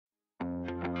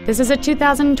This is a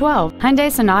 2012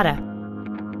 Hyundai Sonata.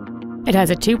 It has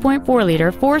a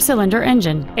 2.4-liter four-cylinder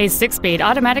engine, a 6-speed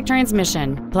automatic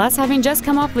transmission. Plus, having just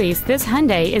come off lease, this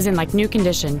Hyundai is in like new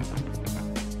condition.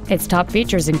 Its top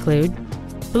features include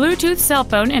Bluetooth cell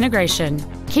phone integration,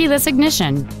 keyless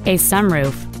ignition, a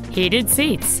sunroof, heated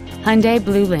seats, Hyundai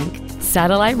Blue Link,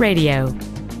 satellite radio,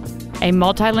 a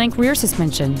multi-link rear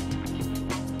suspension,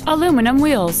 aluminum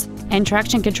wheels, and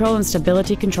traction control and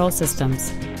stability control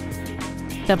systems.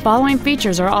 The following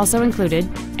features are also included: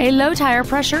 a low tire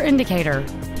pressure indicator,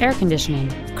 air conditioning,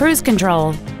 cruise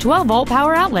control, 12-volt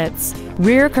power outlets,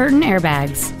 rear curtain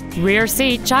airbags, rear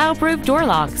seat child-proof door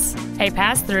locks, a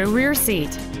pass-through rear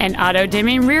seat, an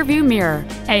auto-dimming rear-view mirror,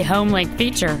 a home link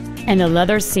feature, and the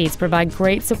leather seats provide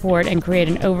great support and create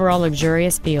an overall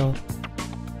luxurious feel.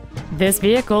 This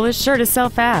vehicle is sure to sell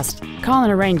fast. Call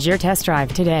and arrange your test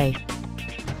drive today.